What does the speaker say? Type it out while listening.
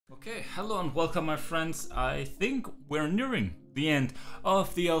Okay, hello and welcome my friends. I think we're nearing the end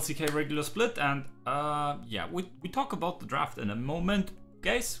of the LCK regular split and yeah, we talk about the draft in a moment.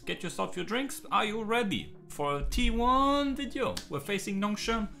 Guys, get yourself your drinks. Are you ready for a T1 video? We're facing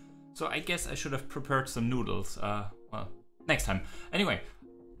Nongshim, so I guess I should have prepared some noodles. Well, next time. Anyway,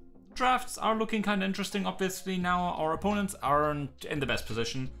 drafts are looking kind of interesting. Obviously now our opponents aren't in the best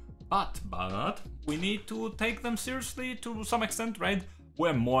position, but we need to take them seriously to some extent, right?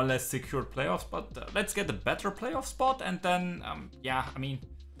 We're more or less secured playoffs, but let's get a better playoff spot, and then yeah, I mean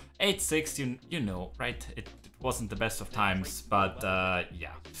 8-6, you know, right? It wasn't the best of times, but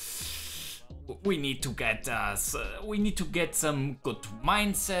yeah, we need to get some good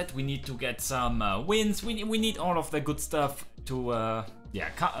mindset. We need to get some wins. We need all of the good stuff to yeah,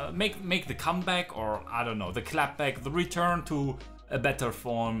 make the comeback, or I don't know, the clapback, the return to a better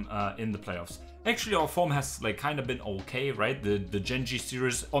form in the playoffs. Actually, our form has like kind of been okay, right? The Genji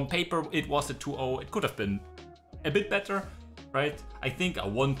series, on paper it was a 2-0. It could have been a bit better, right? I think a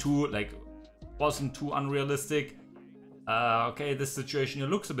 1-2 like wasn't too unrealistic. Okay, this situation,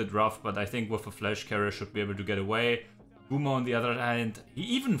 it looks a bit rough, but I think with a flash carrier should be able to get away. Boomer on the other hand, he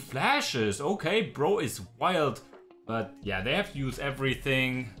even flashes. Okay, bro is wild, but yeah, they have to use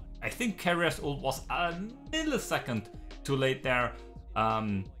everything. I think carrier's ult was a millisecond too late there.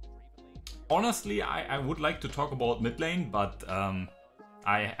 Honestly, I would like to talk about mid lane, but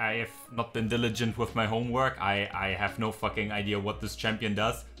I have not been diligent with my homework. I have no fucking idea what this champion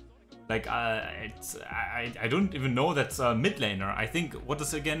does. Like, I don't even know that's a mid laner. I think, what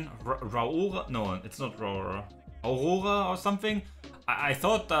is it again? Raura? No, it's not Raura. Aurora or something? I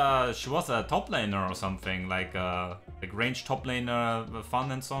thought she was a top laner or something, like range top laner,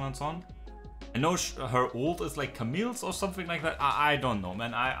 fun and so on and so on. I know her ult is like Camille's or something like that. I don't know,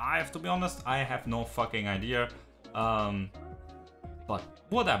 man. I have to be honest, I have no fucking idea. But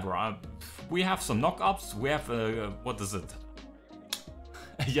whatever. We have some knockups. We have, what is it?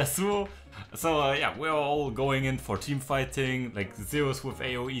 Yasuo. So yeah, we're all going in for team fighting. Like Zeus with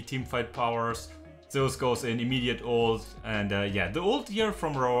AoE team fight powers. Zeus goes in immediate ult. And yeah, the ult here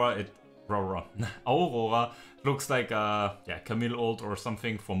from Aurora, Aurora looks like yeah, Camille ult or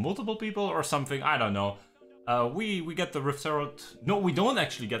something for multiple people or something, I don't know. We get the Rift Herald. No, we don't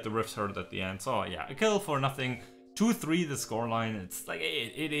actually get the Rift Herald at the end. So yeah, a kill for nothing. 2-3 the scoreline. It's like,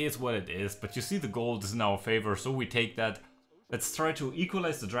 it is what it is, but you see the gold is in our favor, so we take that. Let's try to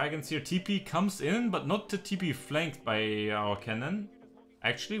equalize the dragons here. TP comes in, but not the TP flanked by our cannon.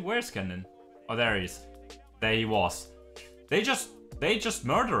 Actually, where's cannon? Oh, there he is. There he was. They just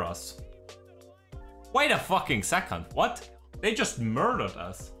murder us. Wait a fucking second. What? They just murdered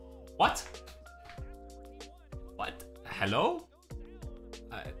us. What? What? Hello?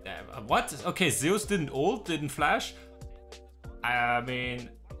 What? Okay, Zeus didn't ult, didn't flash. I mean,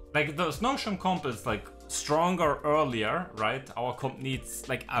 like the Nongshim comp is like stronger earlier, right? Our comp needs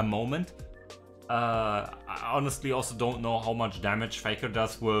like a moment. I honestly also don't know how much damage Faker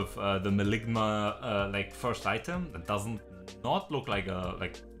does with the Maligma like first item. That doesn't not look like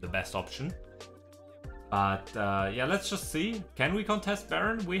the best option. But yeah, let's just see. Can we contest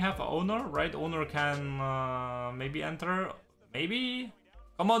Baron? We have Owner, right? Owner can maybe enter. Maybe?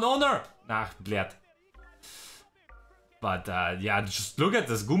 Come on, Owner! Nah, bled. But yeah, just look at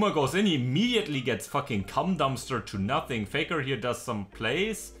this. Guma goes in, he immediately gets fucking cum dumpster to nothing. Faker here does some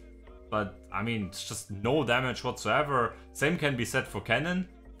plays, but I mean, it's just no damage whatsoever. Same can be said for Cannon.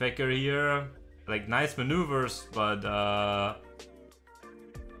 Faker here, like nice maneuvers, but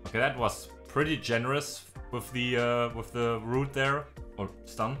okay, that was pretty generous with the root there, or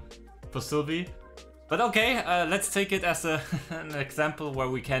stun for Sylvie. But okay, let's take it as an example where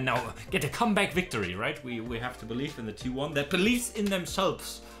we can now get a comeback victory, right? We have to believe in the T1 that believes in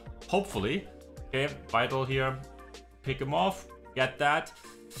themselves, hopefully. Okay, Vital here, pick him off, get that.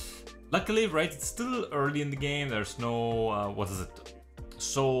 Luckily, right, it's still early in the game. There's no, what is it?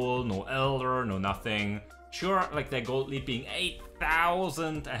 Soul, no Elder, no nothing. Sure, like their gold lead being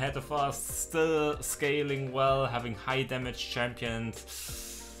 8,000 ahead of us, still scaling well, having high damage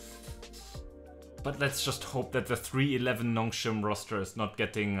champions. But let's just hope that the 3-11 Nongshim roster is not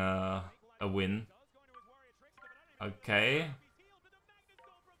getting a win. Okay.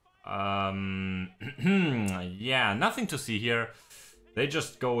 Yeah, nothing to see here. They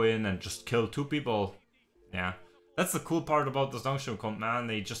just go in and just kill 2 people. Yeah. That's the cool part about this Nongshim comp, man.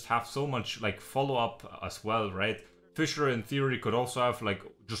 They just have so much like follow-up as well, right? Fisher in theory could also have like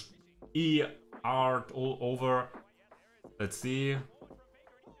just art all over. Let's see.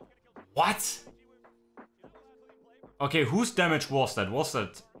 What? Okay, whose damage was that? Was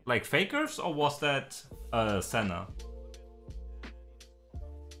that like Faker's or was that Senna?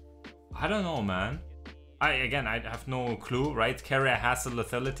 I don't know, man. Again, I have no clue, right? Carrier has the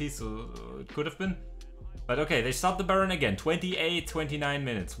lethality, so it could have been. But okay, they start the Baron again. 28, 29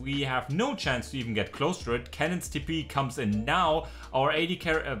 minutes. We have no chance to even get close to it. Cannon's TP comes in now. Our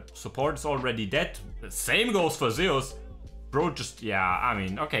AD support is already dead. The same goes for Zeus. Bro, just, yeah, I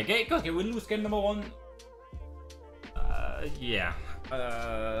mean, okay, we lose game number 1. Yeah.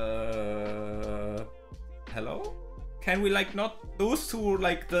 Hello? Can we, like, not lose to,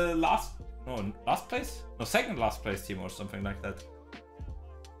 like, the last place? No, second last place team or something like that.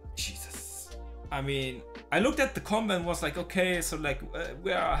 Jesus. I mean, I looked at the comp and was like, okay, so, like,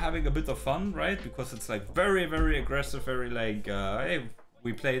 we are having a bit of fun, right? Because it's, like, very, very aggressive, very, like, hey,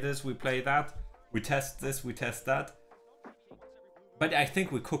 we play this, we play that. We test this, we test that. But I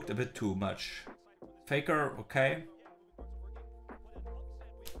think we cooked a bit too much. Faker, okay.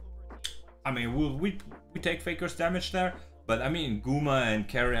 I mean, we take Faker's damage there. But I mean, Guma and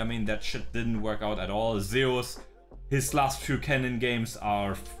Carry, I mean, that shit didn't work out at all. Zeus, his last few Cannon games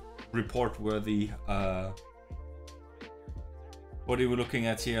are report worthy. What are we looking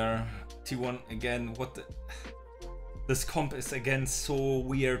at here? T1 again, what the... This comp is again so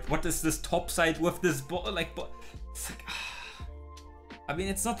weird. What is this top side with this ball? Like, it's like... I mean,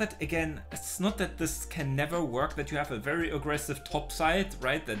 it's not that, again, it's not that this can never work, that you have a very aggressive top side,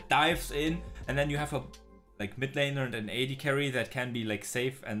 right, that dives in, and then you have a, like, mid laner and an AD carry that can be, like,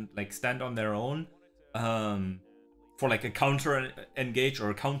 safe and, like, stand on their own, for, like, a counter engage or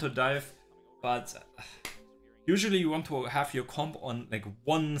a counter dive, but usually you want to have your comp on, like,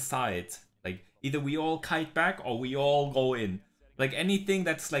 one side, like, either we all kite back or we all go in, like, anything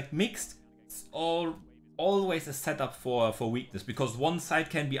that's, like, mixed, it's always a setup for weakness, because one side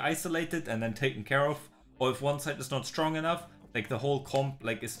can be isolated and then taken care of, or if one side is not strong enough, like the whole comp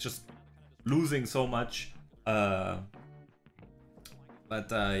like is just losing so much. Yeah,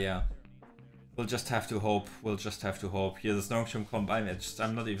 we'll just have to hope. We'll just have to hope. Here, this Nongshim comp, I'm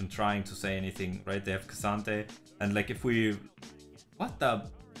not even trying to say anything, right? They have Cassante, and like if we, what the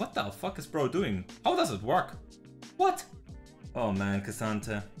fuck is bro doing? How does it work? What? Oh man,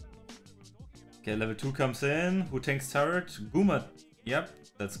 Cassante. Okay, level 2 comes in. Who tanks turret? Guma. Yep,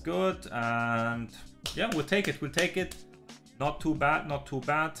 that's good. And yeah, we'll take it. We'll take it. Not too bad. Not too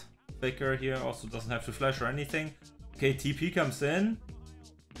bad. Faker here also doesn't have to flash or anything. Okay, TP comes in.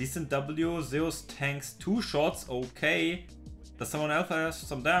 Decent W. Zeus tanks 2 shots. Okay. Does someone else have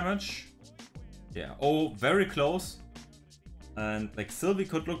some damage? Yeah. Oh, very close. And like Sylvie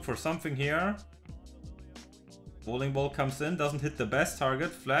could look for something here. Bowling ball comes in. Doesn't hit the best target.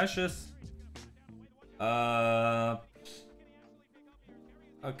 Flashes.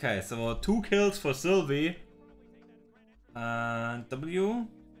 Okay, so 2 kills for Sylvie. And W.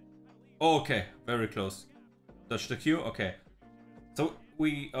 Oh, okay, very close. Touch the Q. Okay. So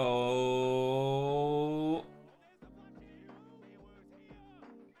we... Oh...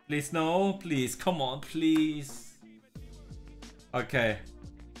 Please, no. Please, come on, please. Okay.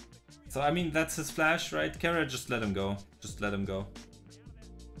 So, I mean, that's his flash, right? Carrier, just let him go. Just let him go.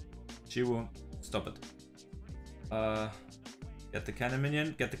 Jiwoo, stop it. Get the cannon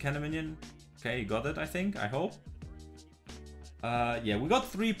minion. Get the cannon minion. Okay, you got it, I think. I hope. Yeah, we got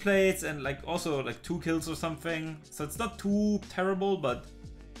 3 plates and like also like 2 kills or something. So it's not too terrible, but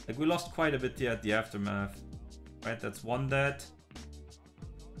like we lost quite a bit here at the aftermath. Right, that's 1 dead.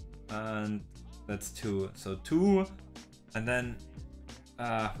 And that's 2. So 2. And then,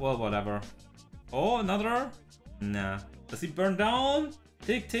 well, whatever. Oh, another? Nah. Does he burn down?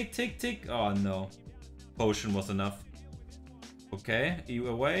 Tick, tick, tick, tick. Oh, no. Potion was enough. Okay, you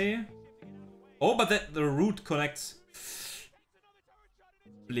away. Oh, but the root connects.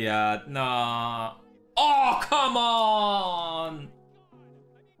 Bliad, nah. Oh, come on!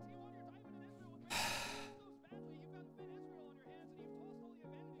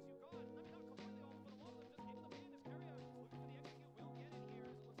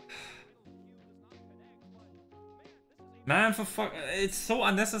 Man, for fuck, it's so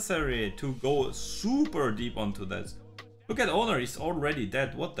unnecessary to go super deep onto this. Look at Owner, he's already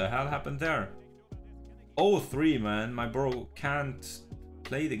dead. What the hell happened there? 0-3, man. My bro can't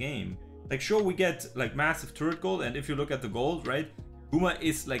play the game. Like, sure, we get like massive turret gold, and if you look at the gold, right, Guma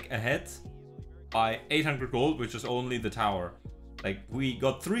is like ahead by 800 gold, which is only the tower. Like, we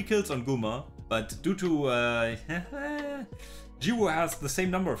got 3 kills on Guma, but due to Jiwoo has the same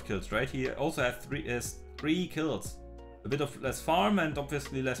number of kills, right? He also has 3 kills. A bit of less farm and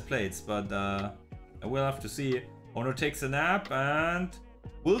obviously less plates, but we'll have to see. Owner takes a nap and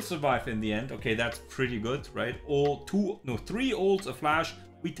will survive in the end. Okay, that's pretty good, right? 3 ults, a flash,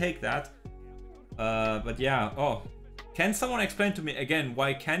 we take that. But yeah, oh, can someone explain to me again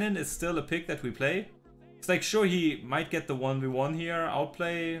why Cannon is still a pick that we play? It's like, sure, he might get the 1v1 here,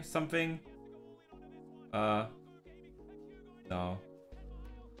 outplay something. No.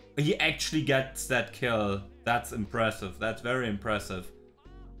 He actually gets that kill. That's impressive. That's very impressive.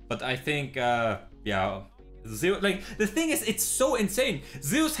 But I think, yeah. Zeus, like, the thing is, it's so insane.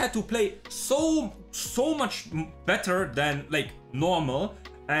 Zeus had to play so much better than, like, normal.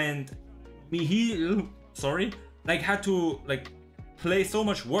 And he, sorry, like, had to, like, play so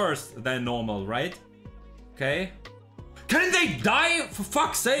much worse than normal, right? Okay. Can they die? For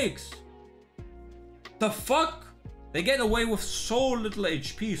fuck's sakes. The fuck? They get away with so little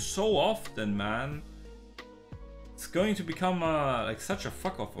HP so often, man. It's going to become like such a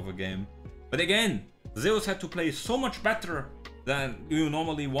fuck off of a game. But again, Zeus had to play so much better than you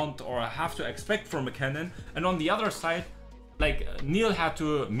normally want or have to expect from a Cannon. And on the other side, like Neil had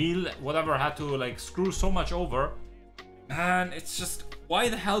to, whatever, had to like screw so much over. And it's just, why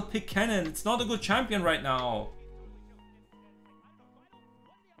the hell pick Cannon? It's not a good champion right now.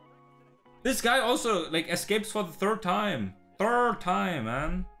 This guy also like escapes for the third time. Third time,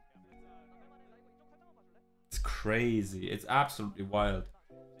 man. It's crazy. It's absolutely wild.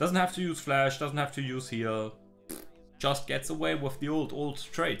 Doesn't have to use flash, doesn't have to use heal. Just gets away with the old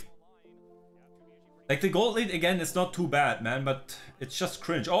trait. Like the gold lead again is not too bad, man, but it's just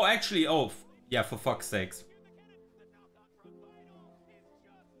cringe. Oh, actually, oh, yeah, for fuck's sakes.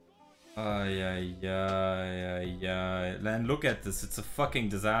 Yeah. Then look at this. It's a fucking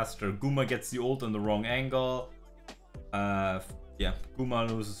disaster. Guma gets the ult in the wrong angle. Yeah, Guma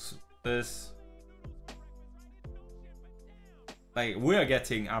loses this. Like, we're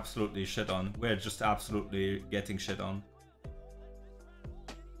getting absolutely shit on. We're just absolutely getting shit on.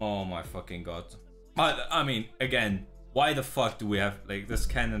 Oh my fucking god. But, I mean, again, why the fuck do we have, like, this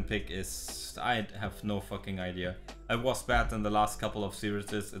Cannon pick is... I have no fucking idea. It was bad in the last couple of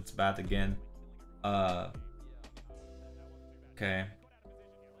series, it's bad again. Okay.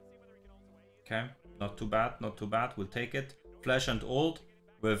 Okay, not too bad, we'll take it. Flash and ult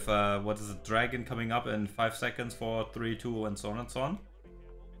with, what is it, Dragon coming up in 5 seconds for 3, 2, and so on and so on.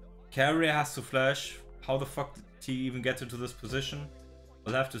 Carrier has to flash. How the fuck did he even get into this position?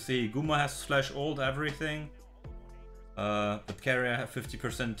 We'll have to see. Guma has to flash ult, everything. But Carrier have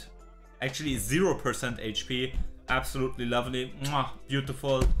 50%, actually 0% HP. Absolutely lovely. Mwah,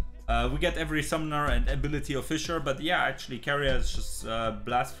 beautiful. We get every summoner and ability of Fisher, but yeah, actually Carrier is just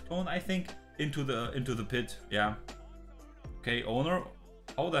blast thrown, I think, into the pit. Yeah. Okay, owner.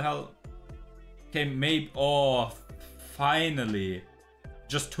 How the hell? Okay, maybe. Oh, finally.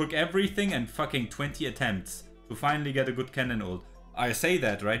 Just took everything and fucking 20 attempts to finally get a good cannon ult. I say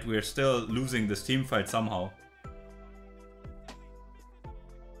that, right? We're still losing this team fight somehow.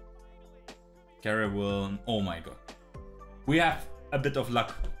 Carrier will... Oh my god. We have a bit of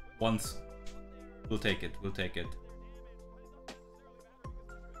luck once. We'll take it. We'll take it.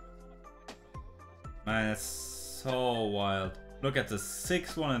 Man, it's so wild. Look at the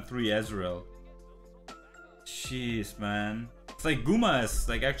 6-1 and 3 Ezreal. Jeez, man. It's like Guma is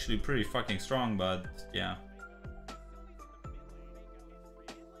like actually pretty fucking strong, but yeah.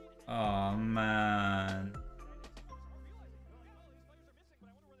 Oh man.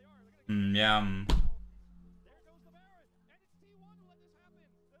 Yeah.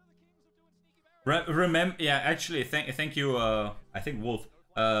 Remember? Yeah, actually, thank you. I think Wolf.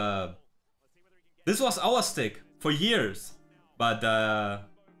 This was our stick for years, but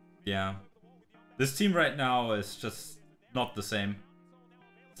yeah, this team right now is just not the same.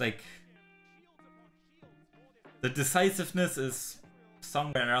 It's like the decisiveness is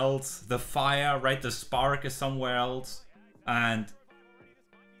somewhere else. The fire, right? The spark is somewhere else, and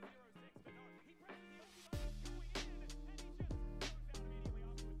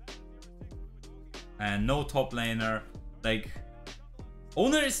no top laner. Like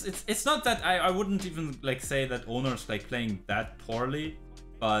Owner is, it's not that I wouldn't even like say that Owner is like playing that poorly,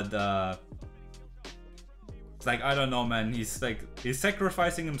 but it's like, I don't know, man. He's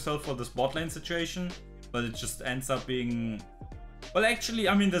sacrificing himself for this bot lane situation, but it just ends up being, well, actually,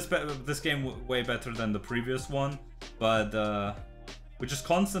 I mean, this game way better than the previous one, but we just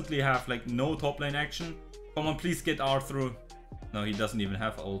constantly have like no top lane action. Come on, please get R through. No, he doesn't even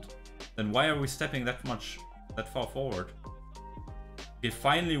have ult. Then why are we stepping that far forward? Okay,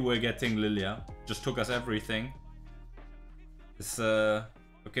 finally we're getting Lilia. Just took us everything. This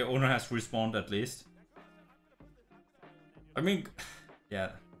okay, Owner has respawned at least. I mean,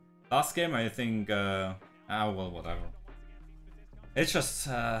 yeah. Last game I think well, whatever. It's just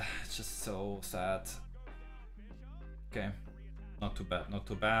so sad. Okay. Not too bad, not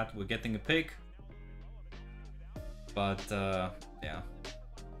too bad. We're getting a pick. But yeah.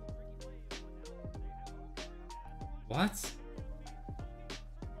 What?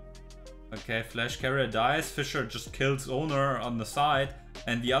 Okay, Flash Carrier dies, Fisher just kills Owner on the side,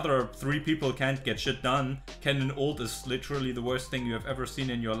 and the other 3 people can't get shit done. Cannon ult is literally the worst thing you have ever seen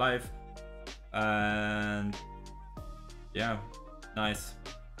in your life. And yeah, nice.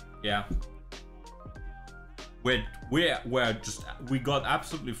 Yeah. We got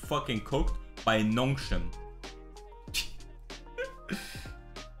absolutely fucking cooked by Nongshim.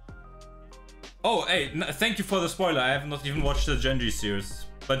 Oh, hey, thank you for the spoiler. I have not even watched the Genji series.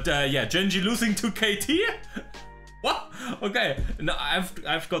 But yeah, Genji losing to KT? What? Okay, no,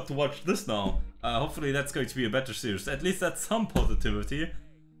 I've got to watch this now. Hopefully that's going to be a better series. At least that's some positivity.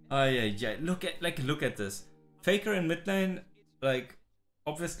 Yeah. Look at this. Faker in mid lane, like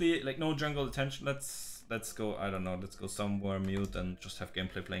obviously like no jungle attention. Let's go. I don't know. Let's go somewhere mute and just have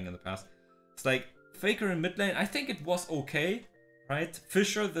gameplay playing in the past. It's like Faker in mid lane. I think it was okay, right?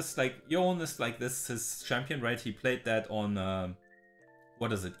 Fisher, this like Yugioh is like this his champion, right? He played that on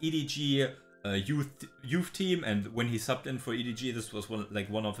what is it? EDG youth team, and when he subbed in for EDG, this was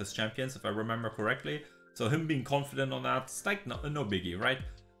one of his champions, if I remember correctly. So him being confident on that, it's like no biggie, right?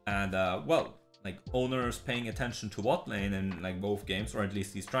 And well, like Owner's paying attention to bot lane in like both games, or at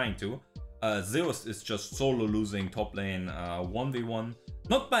least he's trying to. Zeus is just solo losing top lane 1v1,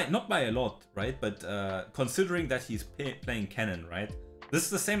 not by a lot, right? But considering that he's playing Cannon, right? This is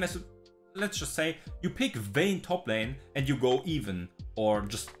the same as, let's just say you pick Vayne top lane and you go even or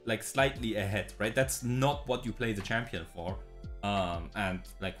just like slightly ahead, right? That's not what you play the champion for. And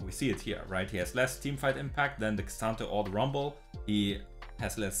like we see it here, right? He has less teamfight impact than the Xante or the Rumble. He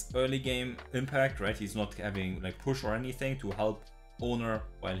has less early game impact, right? He's not having like push or anything to help Owner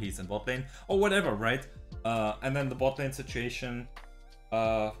while he's in bot lane or whatever, right? And then the bot lane situation,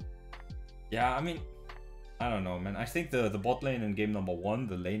 yeah, I mean, I don't know, man. I think the bot lane in game number 1,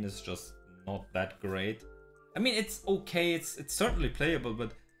 the lane is just not that great. I mean, it's okay, it's certainly playable,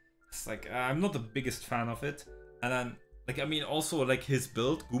 but it's like I'm not the biggest fan of it. And then like, I mean, also like his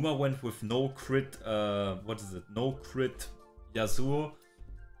build, Guma went with no crit, what is it? No crit Yasuo.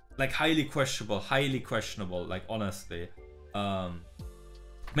 Like highly questionable, like honestly.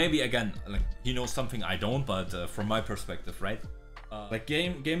 Maybe again, like he knows something I don't, but from my perspective, right? Like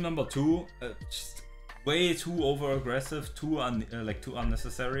game number 2, just way too over aggressive, too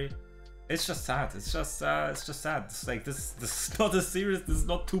unnecessary. It's just sad. It's just sad. It's like this is not a series. This is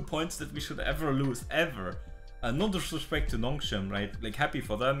not 2 points that we should ever lose, ever. No disrespect to Nongshim, right? Like happy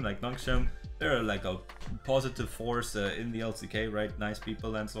for them. Like Nongshim, they're like a positive force in the LCK, right? Nice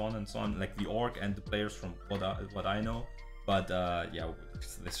people and so on and so on. Like the org and the players from what I know. But yeah,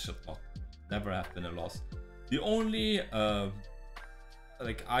 this should never have been a loss. The only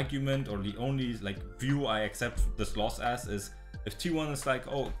like argument, or the only like view I accept this loss as, is if T1 is like,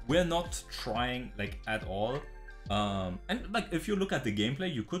 oh, we're not trying like at all, and like if you look at the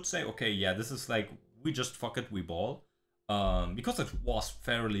gameplay, you could say, okay, yeah, this is like we just fuck it, we ball, because it was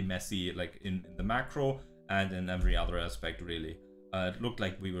fairly messy, like in the macro and in every other aspect, really. It looked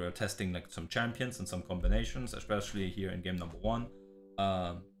like we were testing like some champions and some combinations, especially here in game number 1.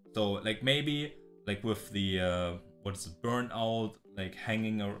 So like maybe like with the what is it, burnout like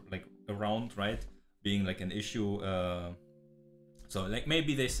hanging like around, right, being like an issue. So like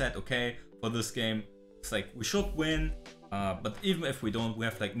maybe they said, okay, for this game, it's like we should win, but even if we don't, we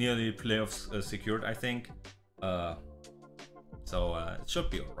have like nearly playoffs secured, I think. So it should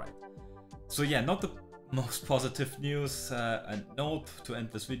be alright. So yeah, not the most positive news and note to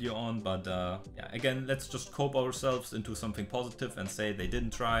end this video on, but yeah, again, let's just cope ourselves into something positive and say they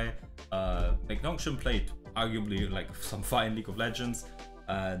didn't try. Like Nongshim played arguably like some fine League of Legends,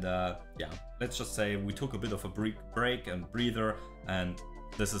 and yeah, let's just say we took a bit of a break and breather, and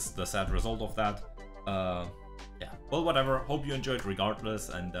this is the sad result of that. Yeah, well, whatever, hope you enjoyed regardless,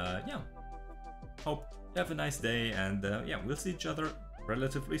 and yeah, hope you have a nice day, and yeah, we'll see each other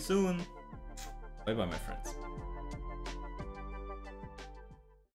relatively soon. Bye bye, my friends.